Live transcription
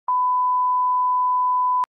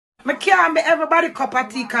I can't be everybody cup of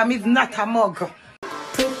tea because it's not a mug.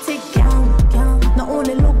 Pretty girl, not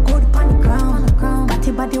only look good on the ground. Got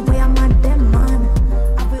your body where I'm at them man.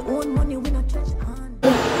 Have we own money, we not stretch on.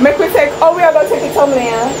 Make we take, oh we are going to take it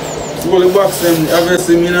thumbnail. Go the box them,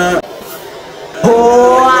 obviously me now.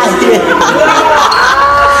 Oh,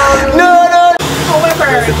 no. However,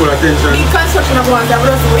 attention. the construction of ones that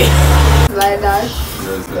will just wait. Like that.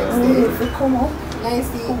 Yes, Come up.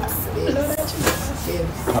 Nicely.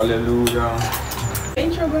 Hallelujah.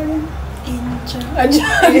 Intro, buddy. Intro.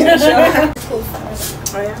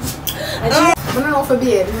 Oh, yeah. I don't know for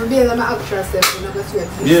beard. For beard, I'm an actress.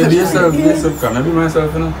 Yeah, be yourself. Can I be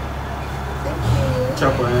myself, you know?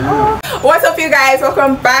 Chopper, yeah. What's up, you guys?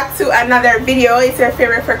 Welcome back to another video. It's your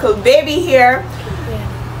favorite freckled baby here.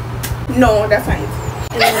 Yeah. No, that's not it.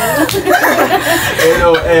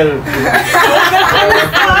 LOL.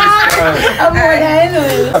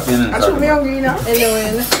 I'm me hungry now.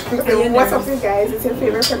 What's up, you guys? It's your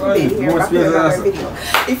favorite freckled baby here. Back with another video.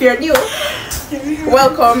 If you're new,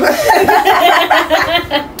 welcome.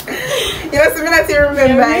 You know, so not to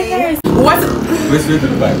remember. What's let's do the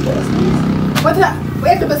bypass. What's up?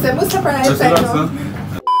 Wait a minute. What's up,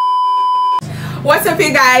 What's up,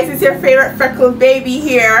 you guys? It's your favorite freckled baby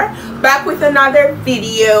here, back with another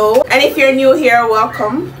video. And if you're new here,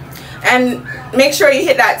 welcome. And make sure you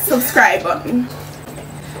hit that subscribe button.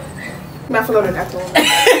 I'm following that one.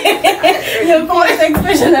 Your voice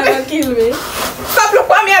expression never kill me. Stop looking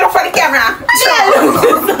at me, I look for the camera.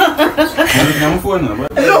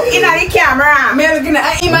 Look in at the camera. I'm looking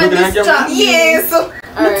at him and this job. Yes.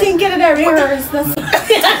 I'm thinking of the rehearse.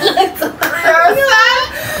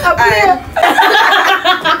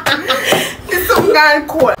 It's some gone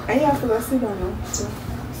cold. I have to go sit down now. So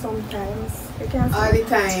sometimes. All the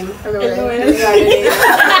time.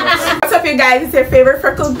 What's up, you guys? It's your favorite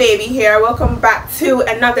freckled baby here. Welcome back to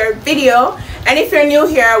another video. And if you're new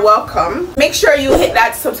here, welcome. Make sure you hit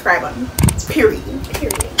that subscribe button. Period.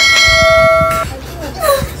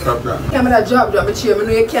 Stop that. I'm gonna drop the chair. I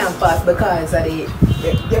know you can't pass because of the you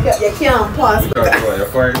can't pass. You're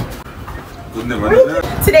fine. Good never.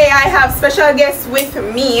 Today I have special guests with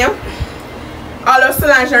me. Although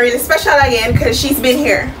Solange not really special again because she's been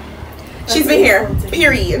here. She's been here.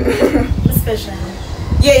 Period. Special.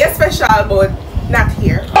 Yeah, you're special, but not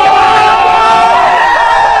here.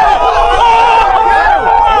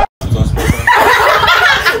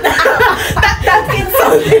 That's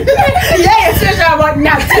insulting. Yeah, you're special, but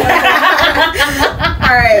not here.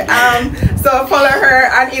 Alright, so follow her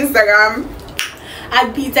on Instagram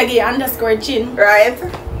At @PeterGay_chin. right?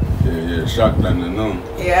 Yeah, shotgun, you know.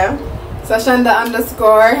 Yeah. Sashanda_.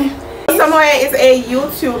 Samoya is a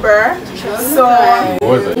YouTuber, so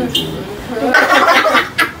Was a YouTuber.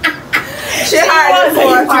 she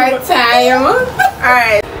hard part-time.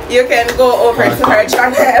 Alright, you can go over to her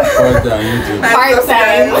channel.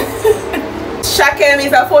 Part-time. Shakem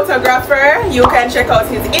is a photographer. You can check out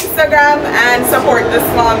his Instagram and support the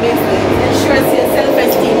small business. Ensure your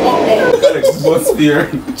self-esteem up there. Atmosphere.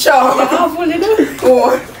 Ciao.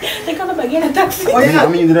 Oh. They come up again a taxi. Oh, yeah. I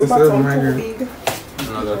mean, that's Bottom so too minor. big.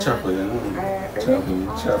 Another chopper, you know.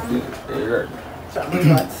 Chopper.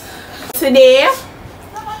 Today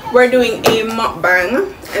we're doing a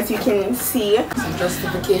mukbang, as you can see.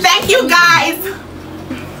 Justification. Thank you, guys.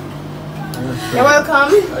 You're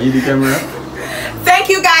welcome. Are you the camera? Thank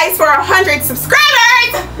you guys for 100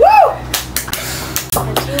 subscribers. Woo!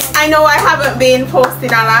 I know I haven't been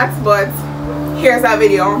posting a lot, but here's a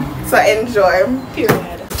video, so enjoy.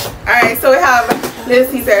 Period. Alright, so we have Little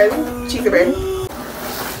Caesars cheesy bread.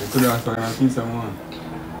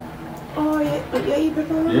 Oh, yeah, you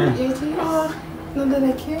pepper? Yeah. Oh, no, that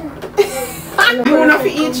I care. You want to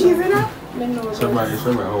eat cheese in it? Show me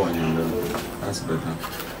how I am. That's better.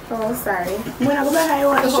 Oh, sorry. When I go back, I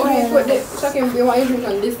want to Should we put this? Shakim, you want to drink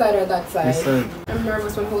on this side or that side? This side. I'm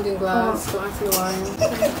nervous when holding glass, so ask me why.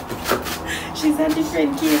 She's a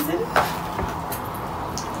different case.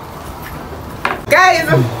 guys,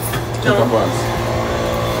 Check a box.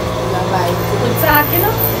 We're talking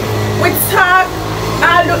up. we talk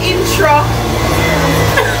all the intro.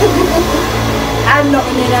 I'm not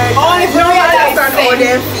in there. Only for realize how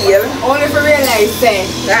they feel. Only for realize then.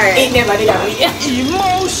 Alright. It never did that with you.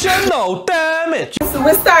 Emotional damage. So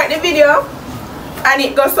we start the video and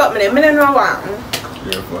it goes something. I don't know what.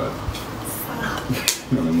 Your fault.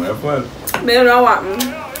 My fault. I don't know what.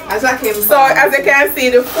 As I came So as you can see,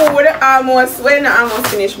 the food almost, well, not almost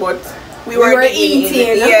finished, but we were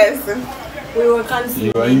eating. Yes. We were You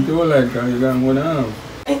conceiving. are into like you got one arm.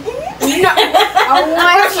 No. I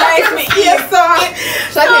want to yes, so.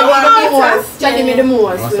 Shakim, me the most. Shakim, me the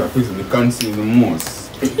most. Must have prison the conceive the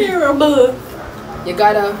most. Terrible. You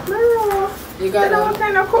gotta. I don't know what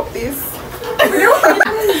kind of cook this.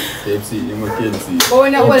 KFC, you know KFC. But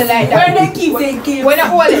when I hold it like that. Where they keep saying KFC? When I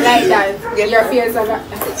hold it like that, your face are that.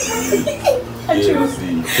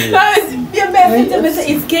 KFC. Your best to say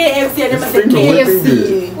it's KFC and they say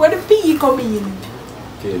KFC. where the P come in?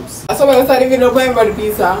 KFC. So when I started giving up buying for the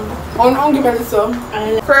pizza, on give me some.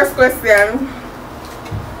 First question.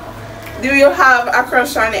 Do you have a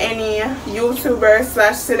crush on any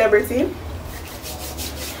YouTuber/celebrity?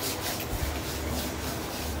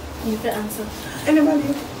 You can answer.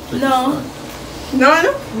 Anybody? No. None?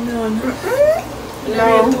 No.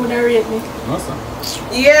 No. Who would rate me? Awesome.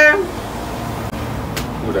 Yeah.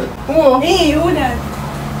 Who that? Who? Hey, who that?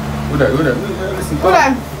 Who that? Listen. Who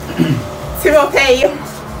that? Timothy.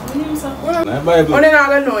 Nah, Bible. Only not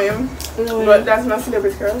gonna know him. No. But that's not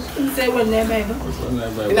celebrity crush. He say when they buy no.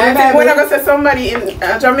 When I go say somebody in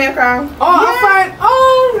Jamaica. Oh, I find.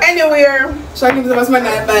 Oh. Anywhere. So I give them my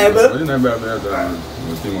night Bible. What did I buy?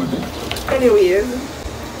 Anyways.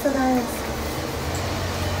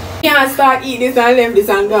 Can't start eating this and leave this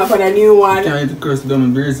and go for the new one. Can't eat the crust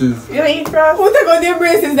dumb braces. You don't eat crust? Who take out their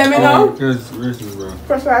braces them, you know? Crust braces, bro.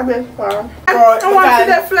 Crust I best for. Oh, I want to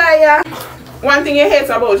see the flyer. One thing you hate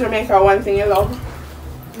about Jamaica, one thing you love.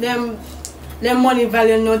 Them money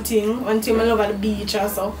value nothing until I love at the beach or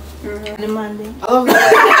so. The man them. I love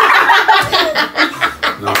that.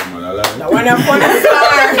 No, man, I like it. When I'm funny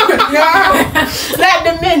star. Like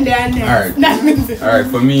the men there and there. Alright. That means it. Alright,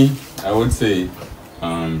 for me, I would say,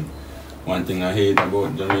 one thing I hate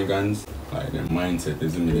about Jamaicans, like their mindset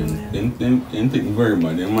is them think very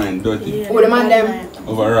bad, their mind dirty. Yeah, Who the man them?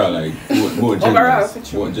 Overall, like both Overall, genders.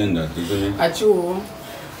 for Both genders, you see me? Achoo.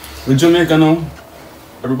 With Jamaica now,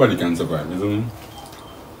 everybody can survive, you see me?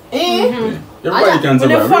 Yeah. Everybody can With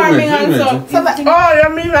the survive. farming and Remember, so. Oh, you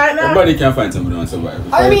mean like that? everybody can find somebody to survive.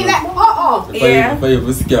 I mean like, If Yeah. I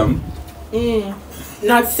ever scam,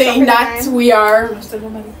 not saying that we are.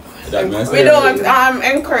 that means We don't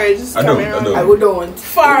encourage scamming. I I would don't.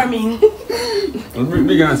 Farming.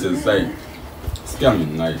 Big answers like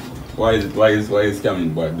scamming. Like why is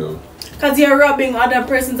scamming bad though? Because you're robbing other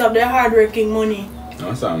persons of their hard-working money.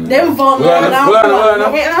 No, Sam. Them Hold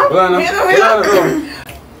on.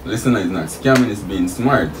 Listen, it's not scamming. It's being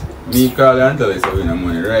smart. Me call you and tell you so we no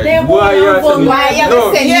money, right? Them Why you are sending? Why you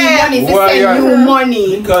No. send you money to Why send you- you money?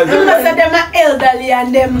 Because You must say them are elderly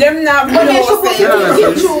and them not But they're supposed to Yeah, teach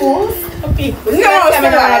you truth. people. No, So that-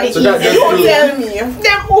 that's don't true. tell me.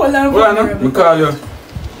 Them old and Hold on, vulnerable. me call you.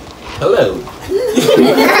 Hello.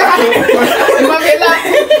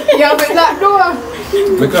 You have it that door.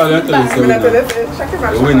 Me call you and tell you so we no-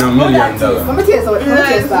 you win $1 million. I'm gonna taste what I'm gonna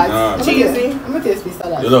taste that. No. Cheesy. I'm gonna taste this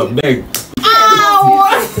salad. You love beg.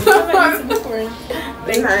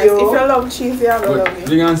 Nice. If you love cheesy, I will love But you.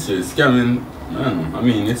 big answer is scamming. I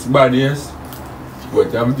mean, it's bad, yes.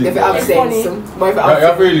 But you have to think If you about have like, sense. But if you you have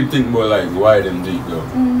have to really think about like why them do it though.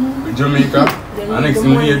 With Jamaica, and next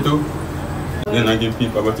thing here too, then I give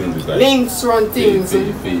people opportunities like links run things.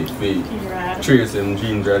 fake, trace and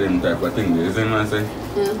ginger them type of thing. You see what I'm saying?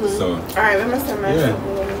 So Alright, let me say my Yeah.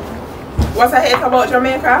 What I hate about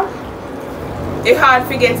Jamaica, it's hard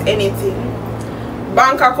to get anything.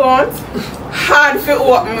 Bank account, hard to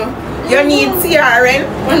open. You need CRN.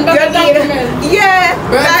 You need, yeah,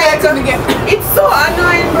 like, it's so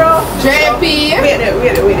annoying, bro. JP. Wait.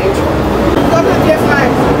 What is this man?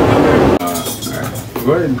 alright.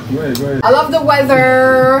 Go ahead. I love the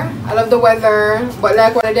weather. But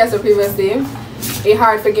like what I said previously, it's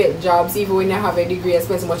hard to get jobs even when you have a degree and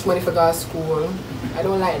spend so much money for go to school. I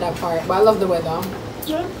don't like that part, but I love the weather.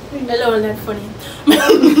 Hello, not funny.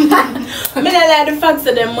 I mean, I like the fact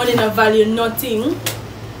that them money no value nothing.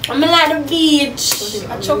 I mean, like the beach,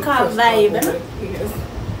 a chocolate vibe.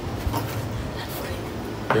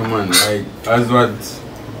 Yeah man, like as what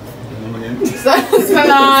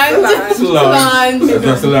Salon. As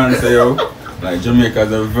what Salon say yo, like Jamaica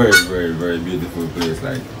is a very, very, very beautiful place.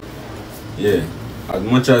 Like yeah. As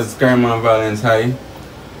much as crime and violence high,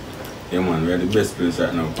 yeah man, we're the best place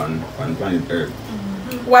right now on planet Earth.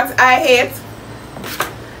 What I hate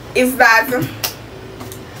is that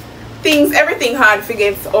everything hard to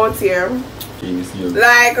get out here.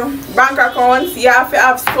 Like bank accounts, you have to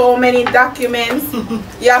have so many documents.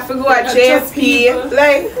 You have to go at JP.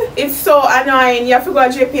 Like it's so annoying. You have to go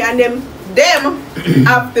at JP and them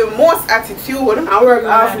have the most attitude. I work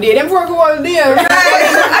half day. Them work all day.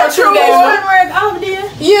 True. Work half day.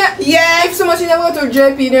 Yeah. If so much you never go to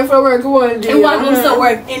JP, then for work all day. And one wants to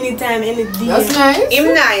work anytime, any day. That's nice.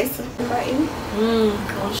 Him nice.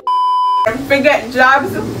 Forget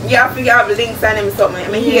jobs, you have to have links and them something. I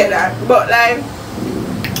mean, hear that. But like,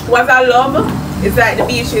 what I love is like the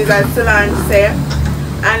beaches, as Solange said,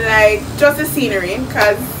 and like just the scenery,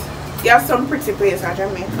 because you have some pretty places in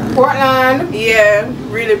Jamaica. Portland. Yeah,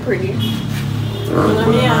 really pretty.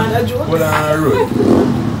 Portland Road.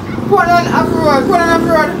 Portland abroad. Portland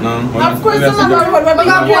abroad. No. Of course, some abroad. But we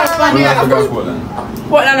got Portland.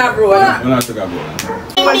 Portland abroad. We're not talking about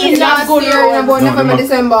Portland. It's not good road. About November,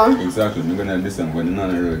 December. Exactly. We're gonna December, but not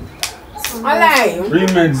on the road. I lie.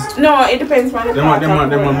 Remeds. No, it depends on the part. Them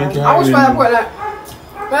make you I wish for Portland.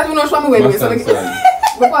 But we know what we went.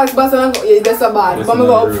 Because Boston, yeah, that's so bad. But we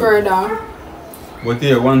go up further. But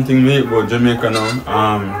yeah, one thing me about Jamaica now,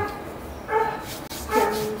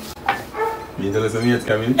 you tell us it's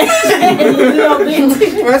coming. Love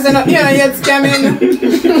it. We're saying up here, it's coming.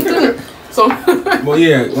 So, but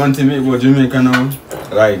yeah, one thing me about Jamaica now,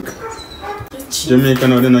 like Jamaica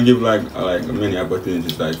now, they don't give like many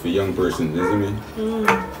opportunities like for young persons. You see me?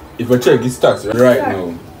 If I check the stats right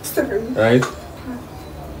now, right?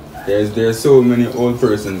 There's so many old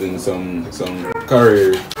persons in some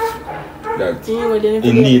career that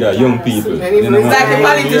in need of young people. It's like the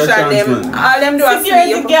politician them. All them do is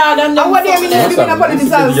Security guard and them. what do you mean? You've been a politician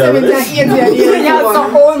 70 and 80 You have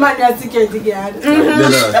some old man that security guard.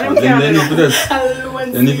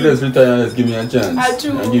 They need to just retire and just give me a chance.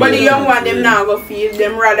 But the young one, them now go feed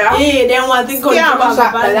them rather. Yeah, they want to go to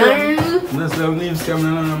Let's leave scamming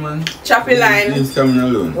alone, man. Choppy line. Leave scamming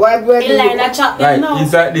alone. What do you line that chop them now.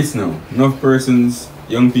 It's like this now. Enough persons,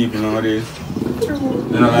 young people nowadays, they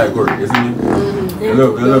don't like work, you see me? They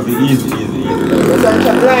love it easy.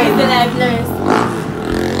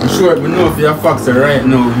 I'm sure, but no, if you're a foxer right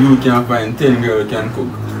now, you can find 10 girls who can cook.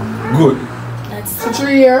 Good. That's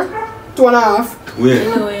 3 years, 2.5.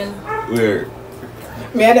 Where?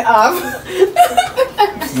 Me had the half.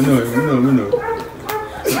 We know.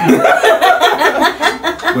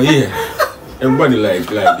 But yeah, everybody like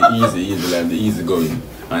the easy going,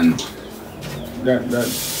 and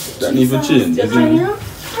that needs to change.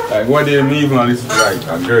 Like what they mean on this is like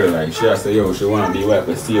a girl, like she has to she wanna be wife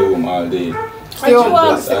and stay home all day. Stay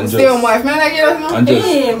home wife, man, like and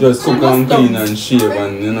just cook and clean and shave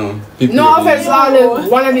and no offense to all the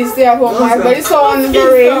one of these stay at home wife, but it sounds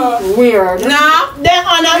very weird. Nah, they're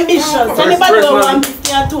unambitious. Anybody don't want to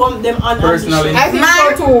stay at home, them unambitious. I think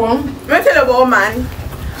so too. I tell you about man.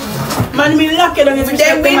 Man, me lucky don't even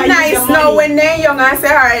Them be nice now when they're young and say,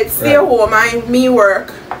 alright, stay home and me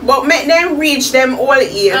work. But make them reach them old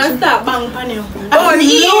age. And start bang on you. Don't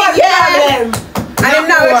eat, yeah. And them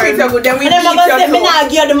now treat you good, then we beat you too. Me not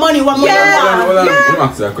give you the money one more. Hold on, let me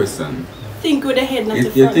ask you a question. Think with the head, not the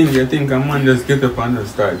front. You think a man just get up and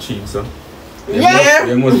just start cheap, so? Yeah.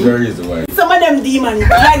 There must be a reason why. Some of them demons.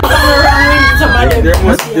 Like some of them. There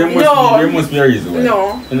must be a reason why.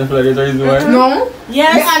 No. You don't feel like there's a reason why? No.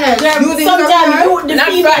 Yes. Sometimes the not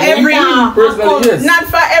female for every personally, yes. Not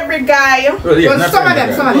for every guy. Well, yeah, But some of them.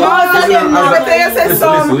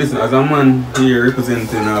 Listen, as a man here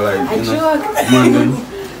representing like man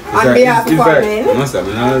on behalf of our men. No, stop,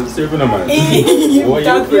 I'm not saving no man.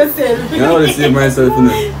 Talk to yourself. I want to save myself in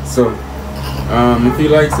it. So, I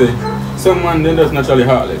feel like say some man then just naturally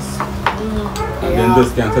heartless. And then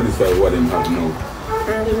just can't satisfy what them have now.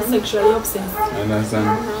 They're sexually obsessed. You understand?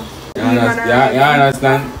 You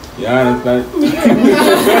understand?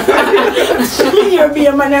 You'll be a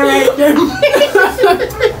man right there.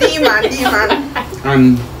 Demon.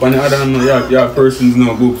 And on the other hand, you have persons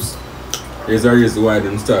no boobs. There's a reason why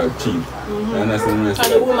them start cheap. You understand what I'm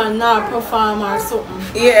saying? And the woman not perform or something.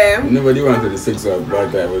 Yeah. Nobody wanted the sex of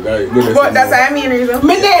bad guy, but that's what I mean, reason. You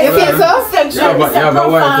feel so? Sexually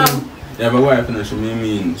you have a wife and she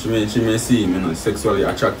may seem sexually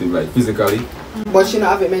attractive, like physically. But she don't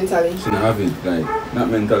have it mentally. She don't have it, like not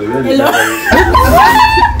mentally. Really. Hello?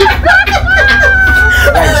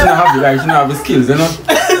 Like she don't have the skills, you know.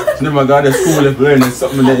 She never got the school of learning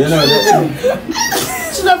something that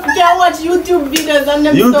She don't can watch YouTube videos and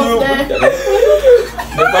them stuff there.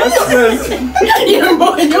 The best You're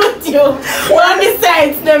on YouTube. On the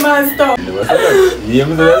sites them and stuff. You hear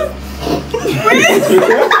me say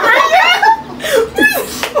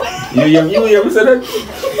You hear me say that?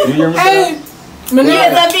 Hey,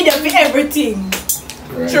 there's a video for everything.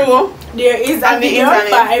 Right. True. There is a video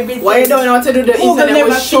for everything. Why you don't know how to do the Google internet?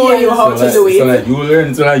 Will show you how to do it. So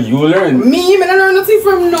like you learn. Me, I don't learn nothing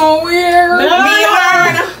from nowhere.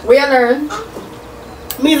 We learn.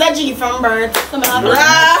 Me is a G from birth. So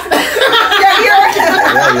Yeah,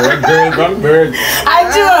 you're a girl from birth. I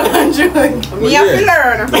joke. You have to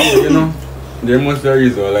learn. You know, there must be a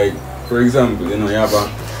reason. Like, for example, you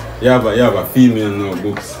have a female now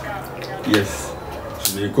books. Yes,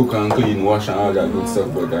 may cook and clean, wash and all that good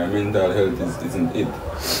stuff, but our mental health isn't it.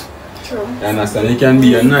 True. You understand? You can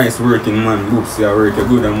be a nice working man, books, you work a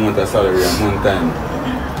good amount of salary at one time.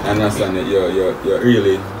 You understand that you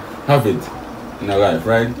really have it in your life,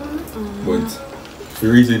 right? But if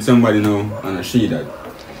you reach with somebody now and I see that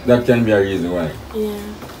can be a reason why. Yeah.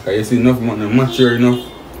 Because you see enough mature enough,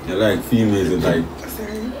 you like females that like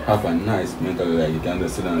have a nice mental, like you can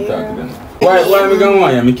just sit down and talk to them. Why am I going to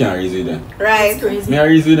I can't reason with them? Right. It's crazy. Me I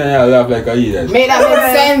reason with them, I laugh like a idiot. Made that make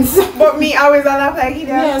sense. But me always laugh like he does.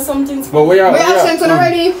 Yeah, something's But we have sense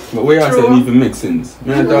already. But we have to need to make sense.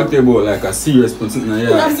 Me I talk to you about like a serious person,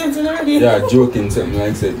 yeah, joking something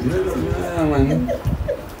like that. Yeah, man.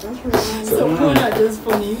 so cool, not just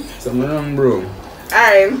funny. Something wrong, bro.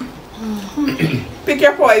 Alright. Pick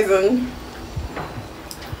your poison.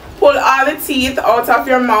 Pull all the teeth out of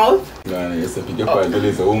your mouth. Yeah, you say pick your poison,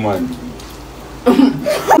 it's a woman.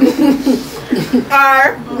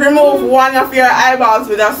 Or remove one of your eyeballs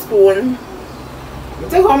with a spoon.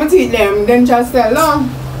 Take home and teach them, then just tell them.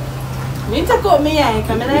 Me take out my eye,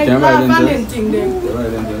 because I You like can laugh buy and them them thing there. You buy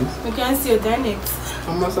them things? I can see it there next.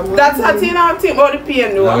 That's how you know think about the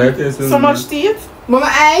pain though. I like this, So much teeth. Mama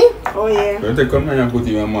eye? Oh yeah. You take come here and put it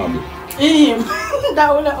in your mouth. That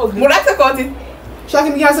would look ugly. But I take out it.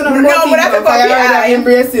 Shocking because of the No, but that's a copy eye.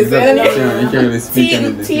 embraces. You can't really speak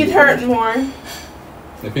anything. Teeth hurt more.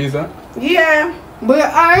 The pizza? Yeah. But your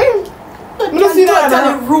eye? You don't see that,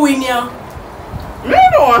 totally ruin you. Me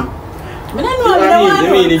know. I don't know. You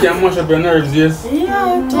mean you can mash up your nerves, yes?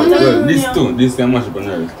 Yeah, totally Well, ruin this you. too, this can mash up your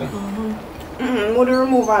nerves too. Would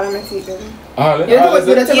remove all of my teeth then? Rather Yeah.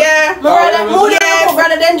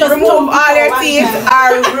 rather than just remove all your teeth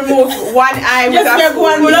or remove one eye with a Just go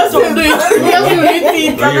and do something.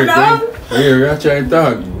 You're trying to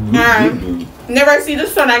talk. Never see the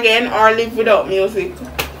sun again or live without music.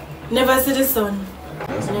 Never see the sun.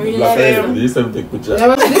 This is a big picture.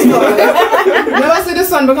 Never see the sun. Never see the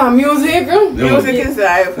sun become music. Music is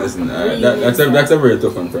life. Listen, that's a very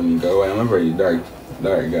tough one for me because I'm a very dark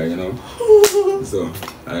guy, you know. So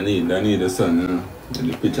I need the sun, you know. And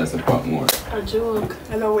the pictures a pop more. A joke.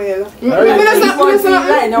 Hello, well.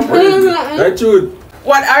 Right, truth.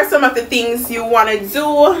 What are some of the things you want to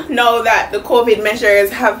do now that the COVID measures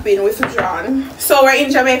have been withdrawn? So we're in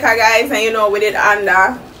Jamaica, guys, and you know we did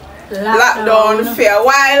under lockdown for a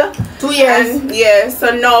while. 2 years. And yeah,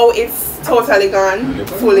 so now it's totally gone,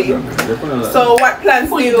 fully. So what plans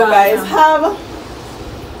do you guys have?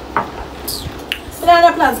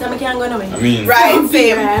 Other plans because I can't go nowhere. I mean, Right,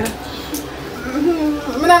 same. I'm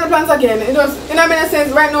not plans again. It was in a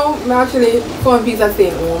sense right now I'm actually fun piece of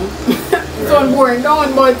staying home. It's on boring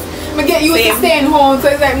down, but I get used to staying home, so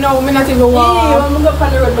it's like no, I'm not even I'm go on the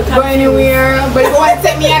road, go anywhere. But if you want to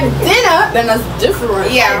take me at dinner, then that's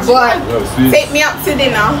different. Yeah. But Take me out to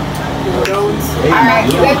dinner. alright,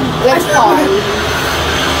 let's pause.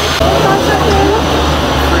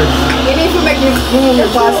 You need to make me move the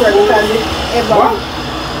password because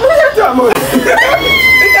what are you talking about?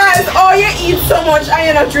 Because oh you eat so much and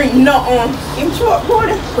you don't drink nothing. In short,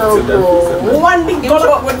 one big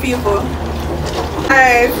gulp with people.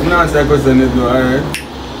 Alright. I'm not answering that question, alright?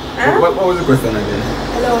 What was the question again?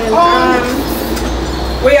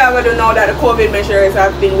 We are going to know that the COVID measures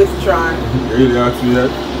have been withdrawn. You really asked me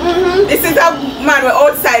that? This is a man we're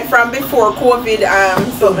outside from before COVID.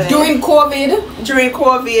 during COVID, During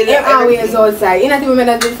COVID. you're always outside. You not even make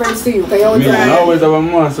a difference to you because you're I mean, I outside. always have a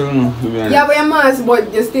mask, you know, to be honest. Yeah, but you're mask,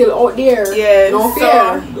 but you're still out there. Yeah, No so-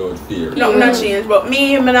 fear. Don't fear. No, not change. But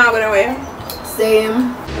me, I'm not going to wear.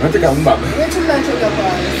 Same. I think I'm back. Where should I check up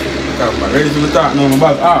on? Ready to talk now, I'm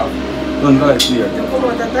back off. Don't die clear. Come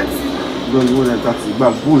out of taxi. Don't go in a taxi,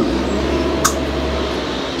 back full.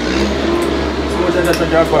 So much I just your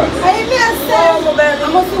pass. I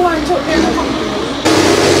must be one choke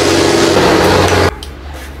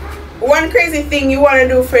there. One crazy thing you want to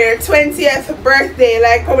do for your 20th birthday,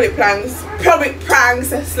 like public pranks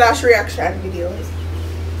 / reaction videos.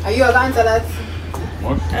 Are you going to answer that?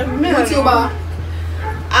 What? YouTuber.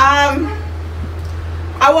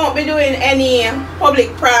 I won't be doing any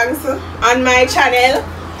public pranks on my channel,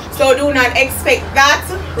 so do not expect that.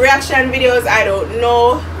 Reaction videos, I don't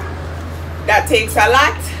know. That takes a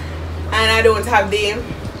lot, and I don't have the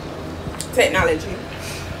technology.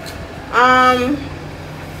 And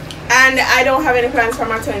I don't have any plans for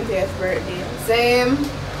my 20th birthday. Same.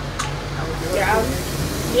 Yeah.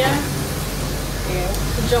 Yeah.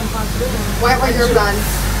 Jump on through. What were your plans?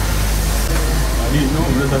 I didn't know,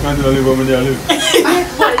 just I can't live over there.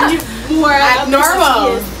 More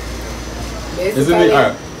normal. Isn't it?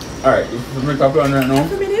 Alright, if you make a plan right now.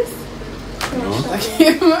 For me this? No.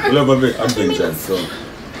 Love a bit adventure, so.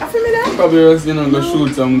 I feel me that? Probably just, you know, go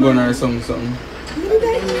shoot some gun or something.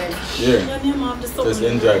 Yeah. Just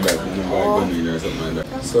enjoy that, you know, buy a gun or something like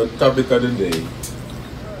that. So, topic of the day.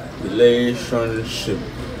 Relationship.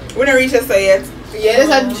 We don't reach us yet. Yeah, there's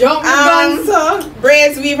a jump gun, so.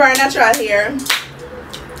 Braids, weave, or natural hair.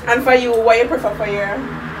 And for you, what you prefer for your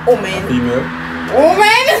woman? Female.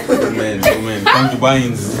 Woman? Woman.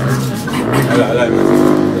 Concubines. I like it.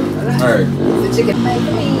 Alright. The chicken.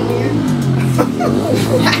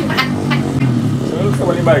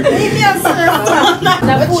 Somebody buy it. The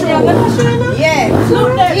food you're gonna show? Yeah. No,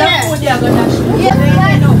 the food you're gonna show. Yeah.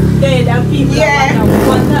 They the people Yeah. that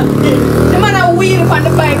want that. The man a wheel on the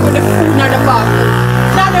bike with the food on the back.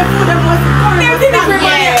 Not the food that was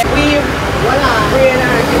Yeah. Weave. Braid and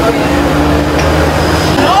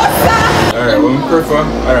no, sir. Alright, what I prefer?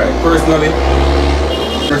 Alright, personally,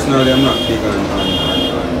 I'm not big on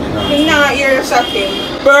you know. Nah, you're shocking.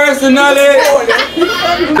 Personality.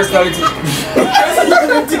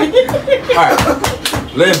 Alright,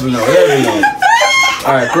 level now.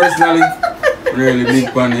 Alright, personally, really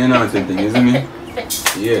big on you know something, isn't me?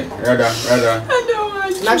 Yeah, rather.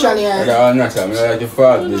 Naturally, Rather yeah. all natural. I like the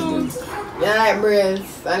fast business. Yeah, I like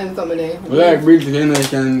braids and something there. We like braids, you know, you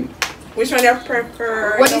can. Which one you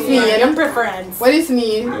prefer? What is me? your preference. What is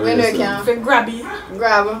me? When do I can For grabby.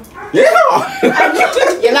 grab? Yeah!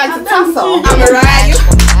 You like to tussle? I'm a ride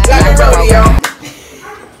like a rodeo.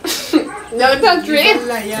 No country.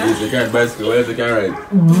 You can't bicycle, what else you can ride?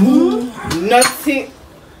 Nothing.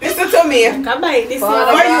 Listen to me. Come by this For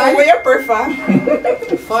year. you, what you prefer?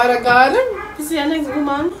 Father God. This is your next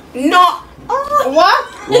woman. No. What?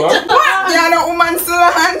 What? You're not woman still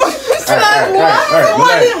hand. Alright.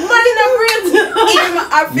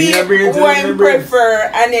 I Me a braids, feel what me I a braids. prefer,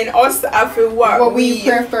 and then us I feel What we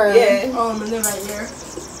prefer. Yeah. Oh, I'm never here.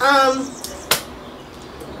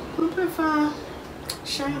 Who prefer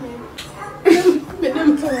shining?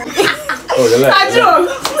 Oh, you like.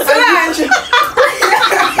 Solange,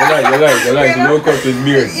 You like. No cut with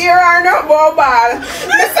beard. you are not mobile. I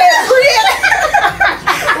said,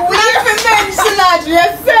 we have to mention that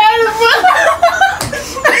yourself.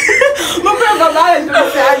 My prefer balance.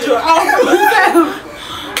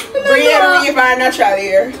 Braid, weave, and natural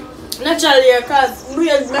hair. Naturally, because we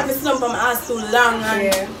have never slump on my ass too long. And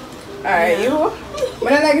Yeah. Alright, you?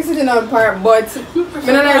 When I like sitting on part, but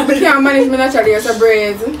when I like can't manage my natural hair, so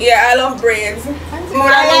braids. Yeah, I love braids.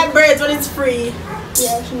 I like braids when it's free.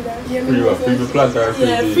 Yeah, she does. Free for flat or free?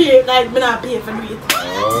 Yeah, free. Like, me not pay for it.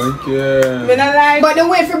 Okay. When I like. But the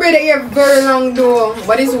wait for braid the hair very long though.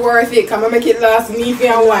 But it's worth it. Come and make it last me for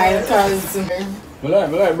a while, cause I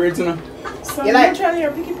like braids, you know. you like. Natural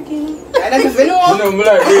hair, picky. I like if you know. I like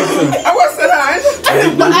braids, you know. I was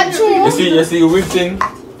Solange. But I choose. You see, whip thing,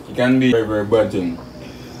 it can be very, very bad thing.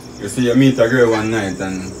 You see, you meet a girl one night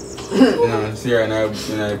and, you know, see her in a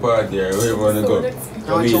party or wherever you want to go.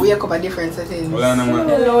 I want you to wake up a different settings. Hold on,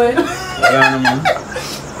 man.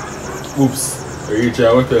 Oops. You reach a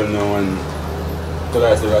hotel now and tell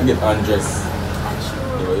her, say, I get undressed.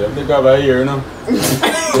 You have to take off her hair, you know.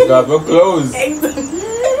 Take off your clothes.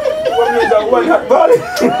 One hot ball.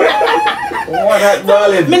 One hot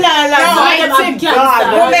ball. Me not like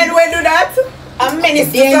Women will do that. A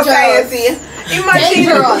menace to society. Imagine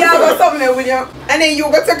you have something with you and then you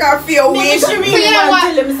go take off for your wig. She really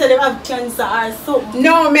want to tell them say they have cancer or something.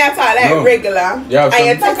 No, me I thought like No. regular. Yeah, and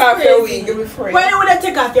you some- take off your wig before. Why would I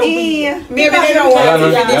take off your wig? Yeah, maybe they don't want to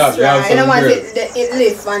Yeah, be yeah, this yeah, right. I don't want it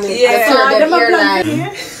lifts and it Yeah. serve them Them a hairline.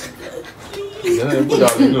 plan. Yeah, you put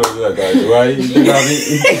on the clothes like that. Why? You take off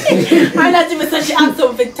it. And not even say she had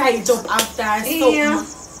something tied up after or something. Yeah.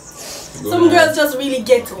 Some girls just really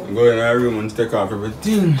get up. Go in her room and take off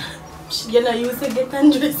everything. You know, you say get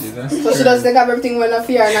undressed. So she does take up everything when I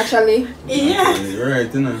fear naturally. Yeah. You're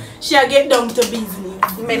right, you know. She'll get down to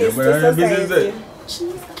business. Menace but to her business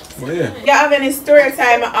society. But yeah, You have any story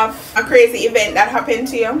time of a crazy event that happened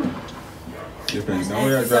to you? depends. Now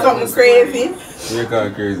we are Something crazy? We call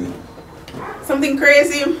it crazy. Something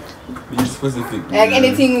crazy? Be specific. Like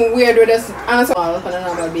anything weird with us on a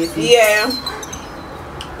normal basis. Yeah.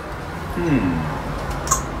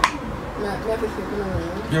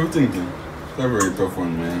 You're thinking. It's a very tough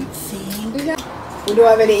one, man. We don't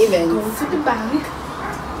have any events. Go to the bank.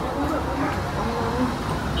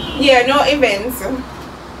 Yeah, no events.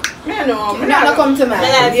 Yeah, no. Not come to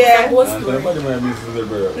mind. Yeah. Somebody might be to the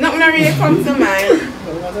brother. Nothing really comes to mind.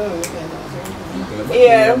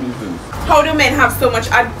 Yeah. How do men have so much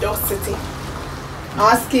audacity?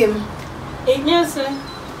 Ask him. Ignorance.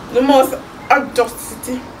 The most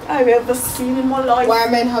audacity I've ever seen in my life. Why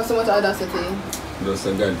men have so much audacity? Just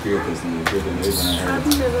a God created us and created us and I've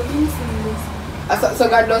never been seeing this. So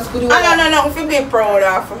God does good work. No, if you be proud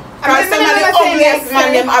of. Because some of the ugliest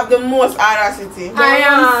man them have the most audacity. I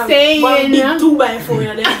am saying. One big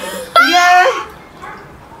 2x4 of them. Yeah.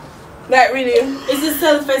 Like really. It's a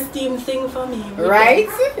self-esteem thing for me. Right?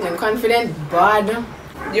 I'm confident, bad. The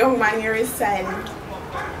young man here is silent.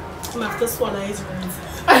 I'm have to swallow his words.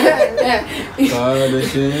 You're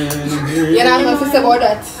not going to say about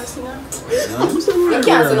that. I see that. You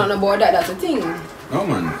can't say nothing about that, that's the thing. No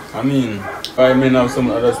man, I mean, I may have some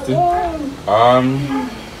other stuff. I don't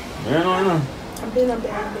know. I've been a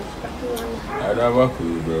bad bitch. I don't have a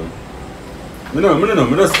clue, bro. I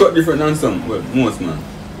just cut different than some, but most man.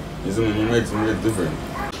 You see me, make different.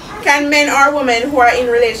 Can men or women who are in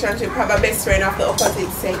relationship have a best friend of the opposite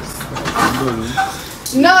sex?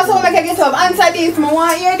 No, so I can get up. Answer this, I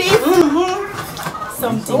want to hear this.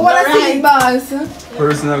 Something. What I think, boss?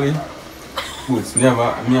 Personally, me have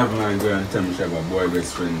my girl and tell me she have a boy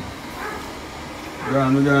best friend.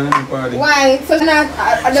 I'm going to party. Why? So not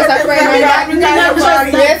just a friend?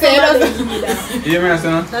 Yes, You hear me, I say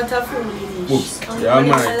no? Not a fool. Oops. Yeah, I'm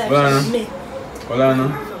married. Hold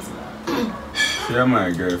on. She is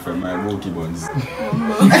my girlfriend, my Mookie Buns. It's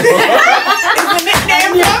a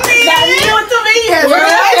nickname for me. That's new to me.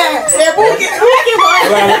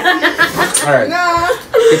 Alright. No.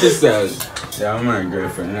 It just says, yeah, I'm my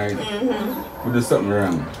girlfriend, right? We do something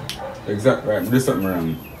wrong. Exactly, right? We do something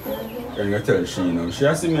wrong. And I tell she, you know, she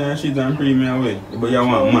has to me and she done pre me away. But you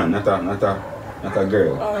want a man, not a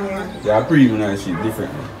girl. Oh, yeah. You are pre me and she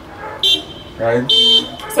differently. Right?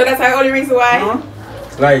 So that's the only reason why?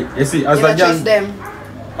 Like, you see, as a gangster,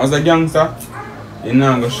 you're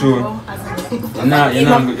not going to show. You're not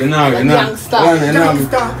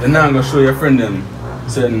going to show your friend them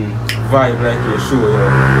certain vibe like you show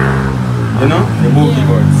you know, the bookie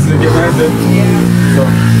boards. See what I say? Yeah. So,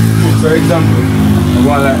 for example, I go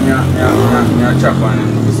like me chop on and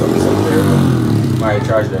do something there. I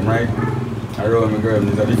charge them, right? I roll my girl,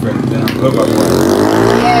 there's a different, lover boy.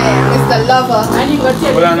 Yeah, Mr. Lover. And you got to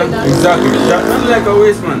tell me that. Exactly. That's not like a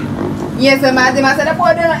waste man. Yes, I said the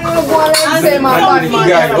boy don't even go and say my body.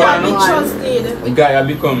 The guy has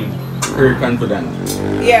become very confident.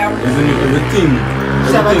 Yeah. Isn't it? Everything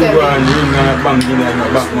go on, you ain't gonna bank in there, no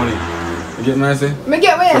back money. You get what I say? I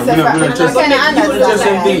get what you say,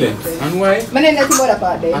 and why? I didn't let you go that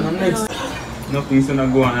part there. And I'm next. Nothing's gonna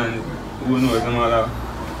go on and who knows and all that.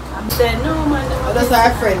 Said, no man, That's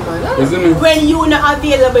our friend, man. Isn't it? when you not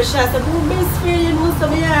available, she said, who best friend you know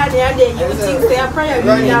some yard and then you think they are prayer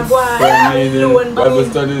going to go on. Bible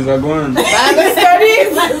studies are going.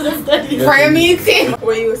 Bible studies? Prayer meeting?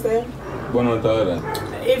 What you say? Go on to all that.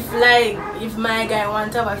 If my guy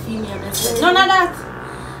want to have a female best friend, none of that.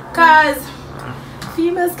 Cause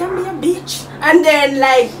females can be a bitch. And then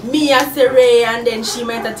like me as a Ray and then she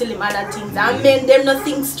might have tell him other things. And men them not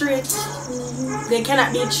think straight. They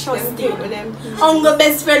cannot be trusted. Only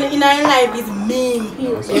best friend in our life is me.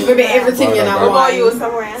 It will be everything in our What about you one.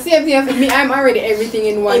 somewhere? Same thing for me, I'm already everything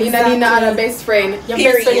in one. You don't need no other best friend. Your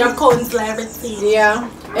best friend, your counselor, everything. Yeah,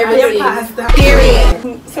 Your everything. pastor.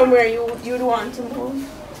 Period. Somewhere you'd want to move?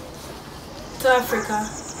 To Africa.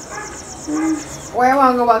 Where you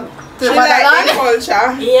want to go back? To She the like the motherland? culture.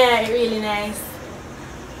 Yeah, really nice.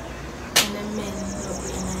 And the men look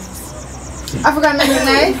really nice. African men is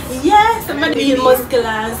nice. Yeah, somebody being muscular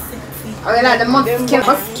and sexy. Or you like the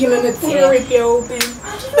masculinity. Full rip you open.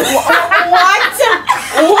 What?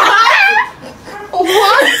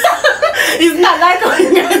 What? It's not like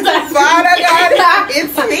when you're Father God,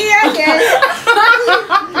 it's me again.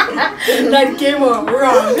 that came out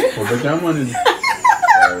wrong. But that money.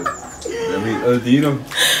 I mean, you know.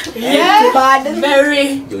 Yeah, Bad. very.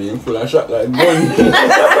 You full of shot like gun.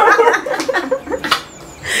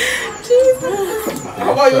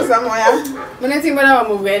 How about you somewhere? When I think about our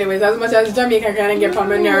move anyways, as much as Jamaica can get on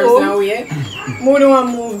my nerves now, yeah. More don't want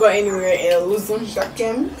to move go anywhere else. Shock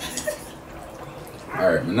him.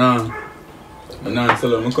 Alright, now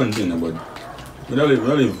sell out my country now, but I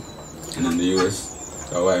live in the US.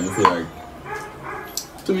 That's why I feel like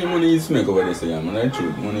to me money is make over this, yeah, man. That's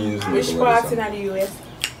true. Money is make Which over part this. in the US?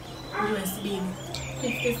 US baby.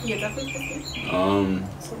 50 states or 50 states?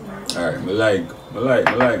 Alright, I like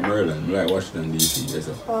Maryland, I like Washington DC, yes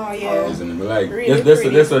sir. Oh yeah. Isn't it? I like Really that's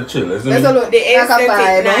pretty. a chill, isn't That's it? a look. The Like a aesthetic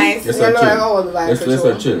vibe, nice. That's You a know, like chill. all the vibe That's for a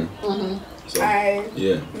sure. chill. Mm-hmm. So, I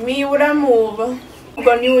yeah. me woulda move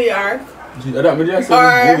go New York That me just say,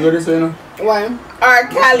 Or- what do you say now? Why? or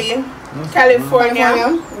California. California?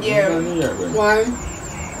 Yeah. Why?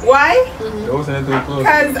 Why? You always say too close.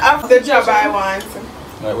 Because of the job I want.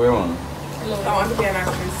 Like where you want? I want to be an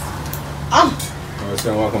actress. was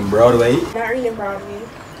saying walk on Broadway. Not really Broadway.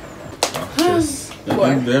 Yes.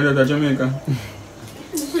 They're at Jamaica.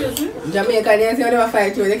 Jamaica, they say never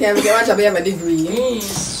fight you. They can't get much of a degree.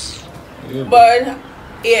 Yeah, But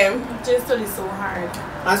yeah. Just study so hard.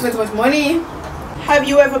 I spent so much money. Have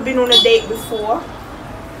you ever been on a date before?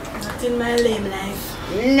 Not in my lame life.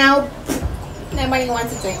 Nope. Nobody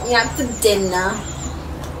wants to take me out to dinner.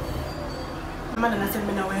 I'm not send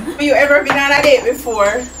me nowhere. Have you ever been on a date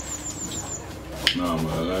before? no,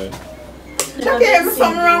 man, like. Okay, there's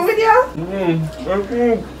something wrong with you?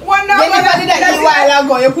 One Yeah, you did that a while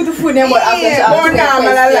ago. You put the food in but after One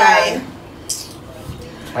normal lie.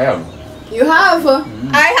 I have. You have.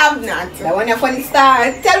 I have not. That one you funny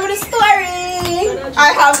star. Tell me the story.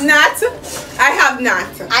 I have not. I have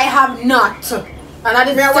not. I have not. And I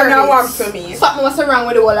didn't Me want to walk to me. Something was wrong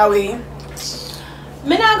with the whole away.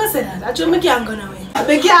 Me not gonna say that. Actually, me can't go nowhere.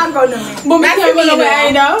 Me can't go nowhere. But me Not can't to go me,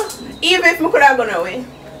 nowhere no. either. Even if we could have gone away.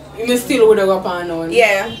 Me still would have gone on on.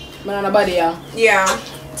 Yeah. But on nobody Yeah.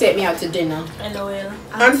 take me out to dinner. LOL.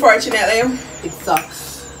 Unfortunately. It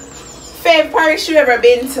sucks. Favorite Paris you ever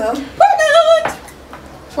been to?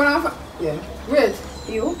 Yeah. Great.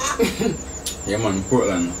 You? Yeah, man,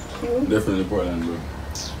 Portland. Definitely Portland, bro.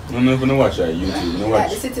 I don't know if you watch that YouTube. You Like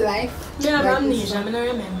the watch. city life. Me have amnesia. I don't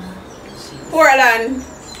remember. Portland.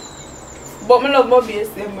 But I love my base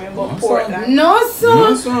same way, but Portland. No, sir.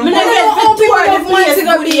 No, son. Me I not don't know people love want to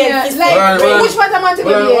go here. Like, Hold on. which part I want to go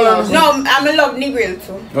Hold on. here? No, I love Negril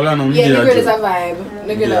too. Hold on, I'm Yeah, here. Negril is a vibe.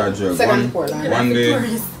 Negril Yeah, is joke. second One- to Portland. One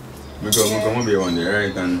day, because I'm going to be one day,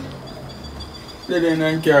 right? And they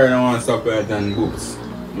didn't carry and I want to stop at and books.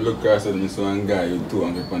 I look across at me, so one guy with 2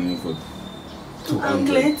 ankles on his foot. 2 ankles.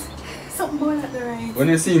 Anklet. Something going at the right. When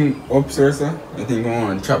you see him upstairs, sir, I think I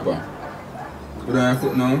want chopper. Put on your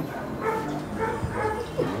foot now.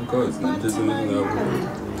 Because not just a little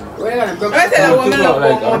We're gonna broke I tell you what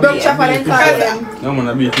I love broke chopper and call them. no, man,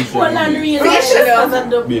 I be a fish. Portland real. Fish,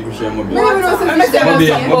 though. Be a fish, I'm a We don't know some I'm fish gonna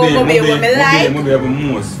there. tell you what me like. Maybe have a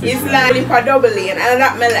most fish. It's like for double lane, and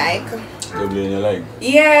that me like. Double you like.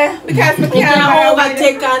 Yeah, because we You can't can't buy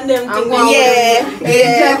overtake on them I'm things. going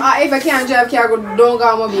Yeah. If I can't drive car, go don't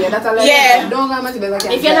go mobile. That's a lot. Yeah. Don't go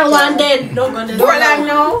mobile. If you don't want dead, don't go there. Portland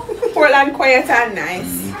now. Portland quiet and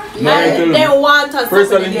nice. They want us.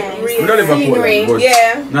 Personally, something we don't live in Scenery. Portland, but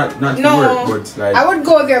Yeah. not to No. work, but like. I would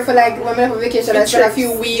go there for like when I'm on vacation, like for a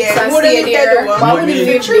few weeks Yeah. and What stay do you there. do? But I wouldn't We- live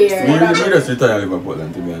we there. just retire live in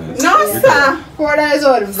Portland, to be honest. No, sir. Portland is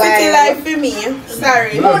all City vibe. life for me.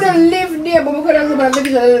 Sorry. I wouldn't live there, but we could have lived on a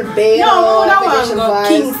vacation a little bit. No, I don't want to vacation go vibes.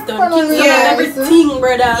 Kingston. Portland Kingston is Yeah. have nice. everything,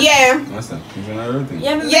 brother. Yeah. What's that? Is another thing? You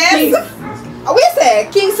have Yes. everything. We say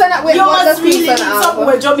Kingston at where You what does must really Kingston need something have?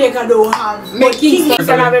 where Jamaica don't have. Make Kingston.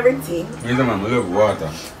 Kingston have everything. He's a man, we love water.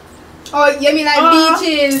 Oh, you mean like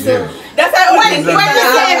beaches? Yeah. That's how When I you say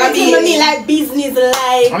everything, I mean like business,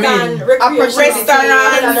 like I mean, and recreation.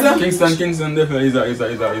 restaurants. Kingston definitely is a It's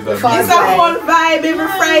a whole vibe. Every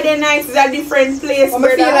Friday night is a different place. I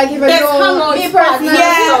feel like if you Best don't, hangout me spot, personally,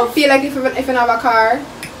 yeah. feel like if you have a car,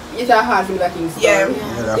 it's a hard to live at Kingston. Yeah.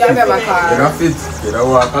 You have to have a Get car. a fit, get a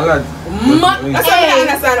walk a lot. That's why I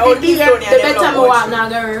understand how The Kingston better I walk now,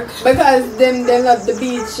 girl. Because them love the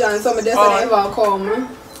beach and some of them never come.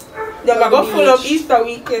 They're go full of Easter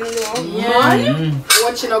weekend, you know. Yeah.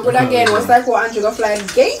 Watching up good again. What's like what Andrew go fly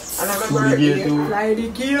the gate? And I'm my birthday. Fly the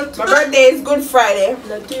gate. My birthday is Good Friday.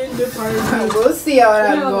 Like in the party. And go see how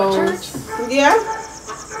that You know, goes. church. Yeah.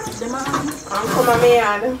 The man. I'm coming my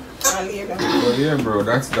yard. I'll leave them. Oh yeah, bro,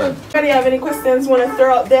 that's that. Do you have any questions you want to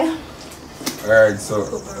throw out there? Alright, so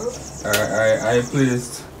I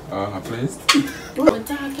placed. I placed. What we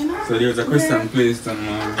talking about? So there was a question placed on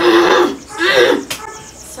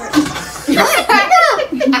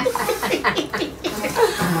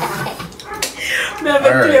Never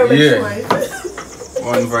Alright, clear which yeah.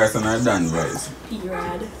 one. one voice and a done voice.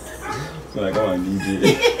 P-Rad. So like I want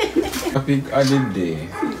DJ. Topic of the day.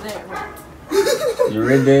 You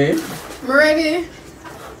ready? I'm ready.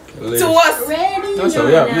 To us. Ready? So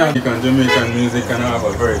yeah, Jamaican music can have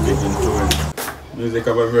a very big influence. Music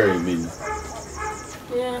have a very big.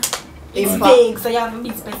 Yeah. It's Impact. big, so you have to be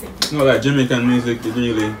specific. No, like Jamaican music, it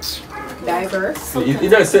really. Diverse. It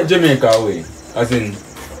does set Jamaica away. As in,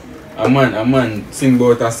 a man sing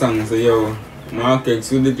about a song, say yo, market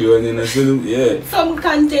to the clone in a film, yeah. Some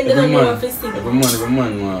content they don't know if it's sing. Every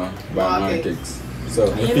man buy markets.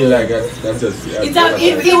 So I feel like that's just. It's a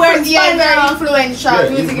influence Yeah, very yeah, influential. Yeah,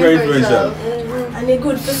 Music it's very influential. and it's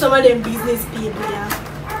good for some of them business people,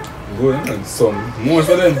 yeah. Good, and some. Most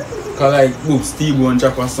of them, cause like Boop, Steve and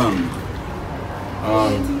Chopper song.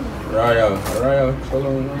 Royal,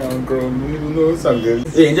 Shalom, Royal girl, you don't know song girl.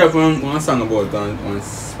 Yeah, in Japan, one song about one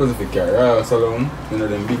specific car, Royal Shalom, you know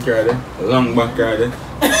them big car there, long back car there.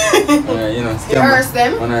 You know, hurts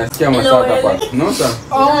them? When I scam a starter pack. No sir.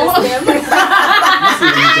 Oh, You see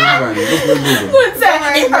you can find it. Look at Google. What's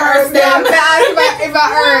that? It hurts them. If I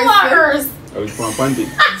hurts. I was from Panty.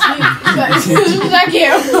 Thank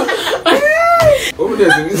you. Over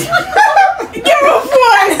there, so Give me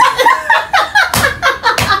phone.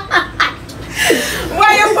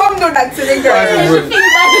 Why you come do that to the girl?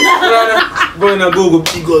 go in a Google,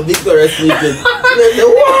 she go Victoria's Secret.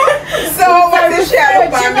 So what is she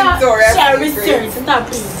about Victoria's Secret? Stop,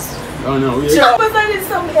 please. Oh no, we But I did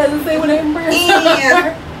something else to say when I embrace her.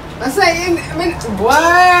 Yeah. I say, I mean,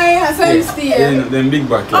 why? I say, still. them big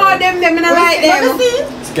back. Oh, them, I like them.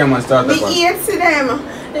 Scam and starter Me pack. eat to them.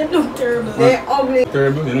 They look terrible. They ugly.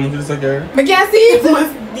 Terrible, you know what you say, girl? I can't see it.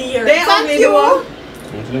 Dear. They Thank ugly you. though.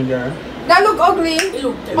 Want to know, girl? That look ugly. It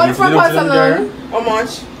look terrible. But the front parts alone. How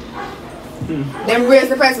much? Them raise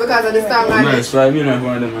the price because of the star man. Nice, 5 million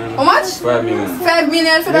for them, man. How much? 5 million. 5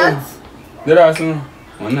 million for that? There are some.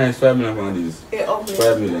 One nice 5 million for these. They ugly.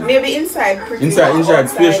 5 million. Maybe inside pretty. Inside, outside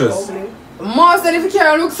spacious. ugly. Most of the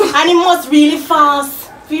car looks so. And it must really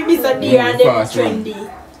fast. Feel be so dear and then Fast, trendy.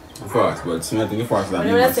 Fast, but it's not the fast than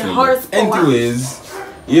Whenever I say horsepower. Anyways,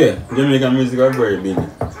 yeah, Jamaican music are very big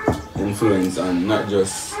influence and not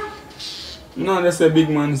just a big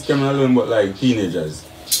man coming alone, but like teenagers.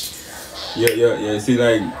 Yeah. See,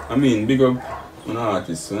 like big up an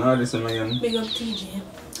artist. An artist, man. Big up TJ.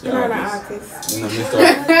 You're not an artist. You know, Mr.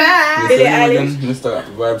 Billie Eilish. Mr.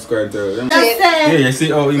 Vibes Cartel. That's Yeah, it. you see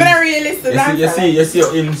how him. I'm not really listen to that. You see how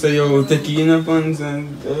him say yo take it in a pants and.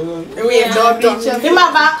 Yeah, Dog Him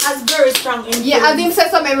have a very strong influence. Yeah, I didn't say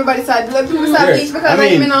something everybody said. Like, people say Yeah, bleach because I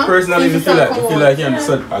mean, know. personally, I people feel say like come he has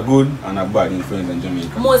such a good and a bad influence in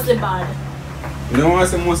Jamaica. Mostly bad. You don't want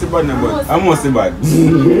to say mostly bad, no, but I'm mostly bad.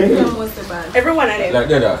 Yeah, mostly bad. Every one of them. Like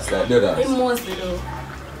dead ass. It mostly though.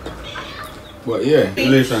 But yeah,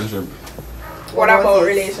 relationship. What about If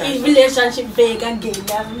relationship? relationship vague and gay,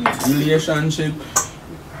 that Relationship.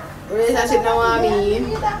 Relationship now, I mean.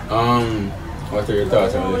 What are your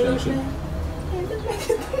thoughts on relationship?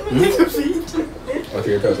 What are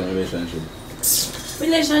your thoughts on relationship?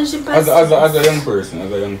 relationship As a young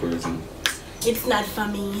person. It's not for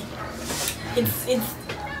me. It's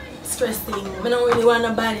stressing. I don't really want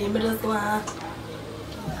nobody. I just want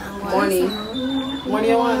Money. Money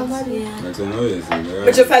you want? Yeah. That's an always thing,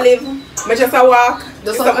 But just a live, but just a walk.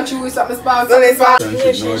 Just something true, something spark. So it's fine.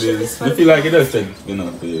 Nowadays, I feel like it does take,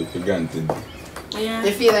 for granted. Yeah.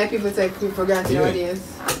 You feel like people take people for granted Yeah. nowadays.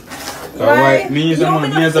 Right. Me as a man,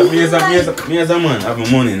 me as a man have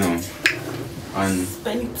my money now. And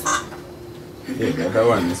Spend it. yeah, that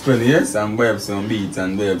one. Spend yes and buy up some beats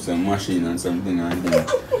and buy up some machine and something and then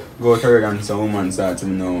go third and some woman start to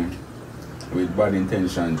me now with bad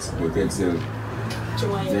intentions but itself.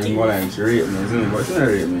 Then go like she rape me, isn't it? But she don't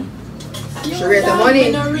rape me. She rate the money.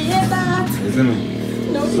 No, rate that. Isn't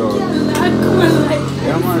it? No, So you can't. Come on, like.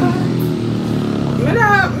 yeah man.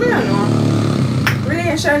 Me don't know.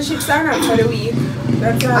 Relationships are not for the weak.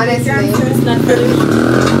 That's all I Honestly. can say. It's not for the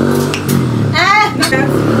That's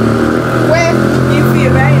Where? you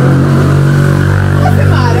feel right. What's the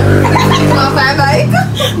matter? You want 5 like?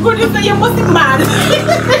 Good, you say you must be mad.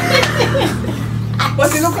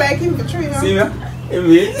 But it look like him for 3 See now. me? You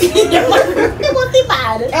mean? You must be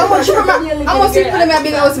mad. How much people them have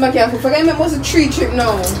been out to my camp? Forget me, most 3 trip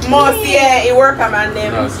now. Most, yeah, it work on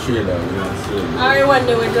them. No, straight out, straight out. I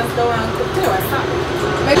wonder we just don't want to do or something.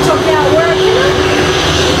 Make sure they are working.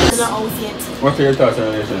 It's not out yet. What are your thoughts on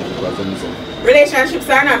relationship? What's the say? Relationships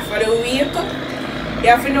are not for the weak. You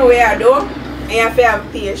have to know where you do, and you have to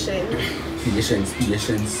have patience. Patience. And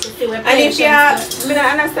if you don't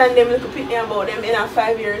understand them, look pitney about them in a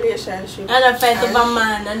 5-year relationship. And I fight with a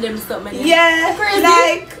man and them stuff. Man. Yeah,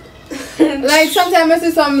 Crazy. Like sometimes I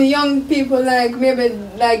see some young people like maybe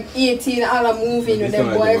like 18 all are moving with their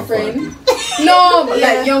boyfriend. No, but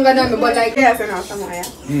like younger than me, but like yes, I know somewhere.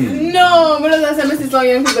 no, but as I say, I see some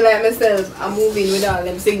young people like myself are moving with all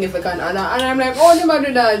them significant other, and I'm like, oh, never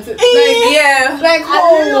do that. Like Yeah. like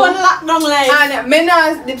I don't oh. lockdown life. And me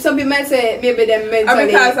not, some people might say maybe them mentally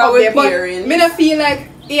because up our there, but parents. me not feel like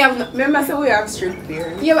Remember, so we have strict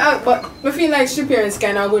parents. yeah, but I feel like strip parents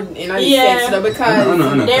kind of good in a Yeah. sense though, because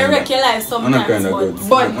No, They wreck your life I'm not sometimes. kind of good.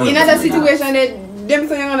 but in other situation them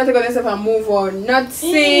saying you're gonna take on yourself and move on. Not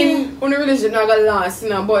saying on a relationship not gonna last, you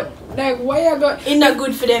know, but like why you got it's not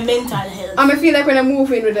good for their mental health. I feel like when you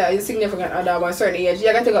move in with your significant other of a certain age, you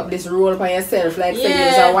gotta take up this role by yourself, like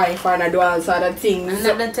say you're a wife and do all sort of things. And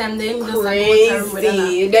at the time they just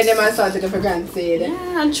crazy. Then they might start taking for granted.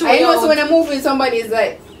 Yeah, and true. I know so when you move with somebody it's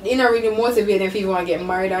like you're not really motivated if you want to get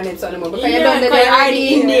married and it's something because you're done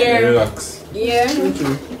already in there. Relax. Yeah.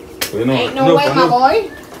 You know, ain't no way, my boy.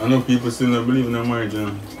 I know people still don't believe in a marriage, you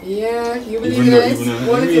know. Yeah, you believe in it?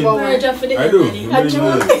 I do. I believe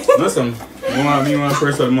in it. No, some. Me want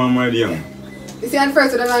first of all, married young. You see, at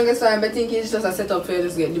first, for the longest time, I think it's just a setup for you to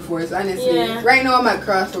just get divorced, honestly. Yeah. Right now, I'm at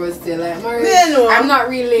crossroads still. Like, marriage, no. I'm not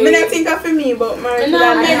really. I don't think of for me, but marriage.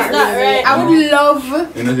 Right. I would love,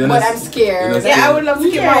 but I'm scared. Yeah, I would love to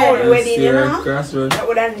keep my own wedding, you know? Crossroads. That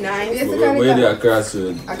would have nice. Where they are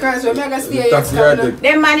crossroads? A crossroads, I'm going to stay here.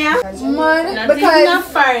 Them man, yeah? Man, Because because not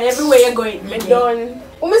far, everywhere you're going, me done.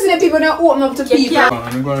 we see the people that open up to people.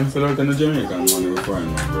 I'm going to sell out in the Jamaican money before I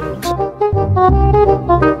know, bro.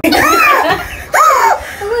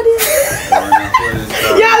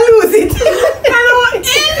 Yeah, lose it.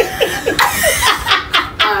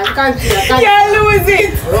 Yeah, lose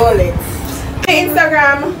it. Roll it.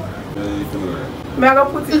 Instagram. I'm gonna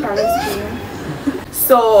put it on the screen.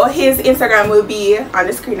 So his Instagram will be on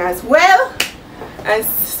the screen as well. And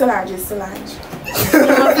Solange is Solange.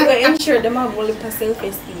 I'm going to ensure them have only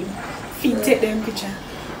self-esteem. Feet take them picture.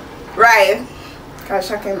 Right. Cause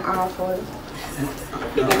check him awful. I'm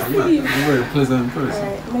a very pleasant person.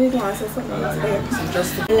 Alright, maybe you want to say something else.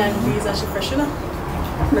 Just the land breeze as she fresh, you know?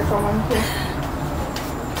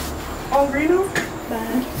 Hungry now?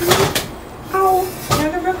 Bad. Ow. You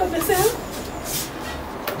ever broke up yourself?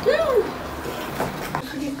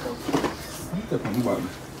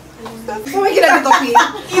 So we get a copy.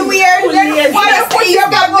 You weird. Why you put your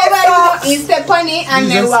back over? You step on it and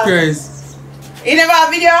then Jesus what? Christ. You never have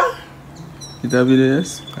video? It have video,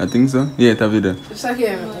 yes? I think so. Yeah, it have video.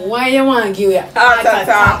 Why you want to give it?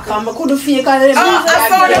 I couldn't feel because I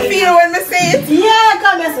saw the feel when me say it. Yeah,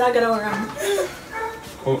 come here, so I gotta run.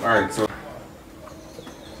 Oh, alright, so.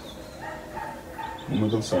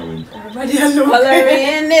 I'm sorry. Everybody alone.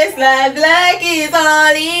 Coloring this life like it's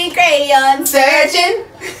all in crayon. Searching.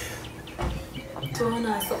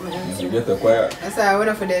 You get the quiet. That's why I went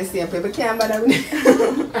up for this year. People can't bother with it.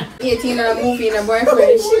 18 and a movie and a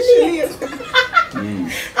boyfriend.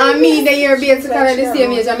 And me, the year basically the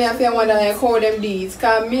same age, I have to wonder like how them these.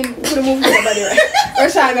 Because me put the movie in nobody right.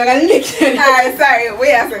 Rashawn, I'm going to lick it. Alright, sorry.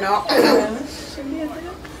 Wait a second now.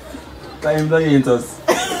 Time to eat us.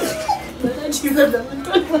 She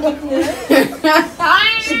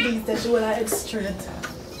beat that she will have straight.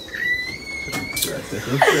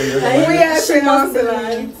 We are trying out the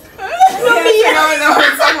line.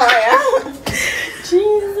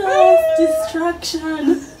 Jesus, distraction.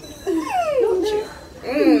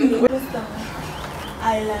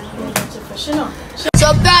 Island professional. So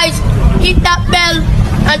guys, hit that bell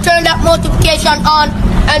and turn that notification on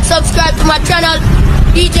and subscribe to my channel.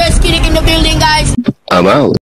 DJ Skiddick in the building, guys. I'm out.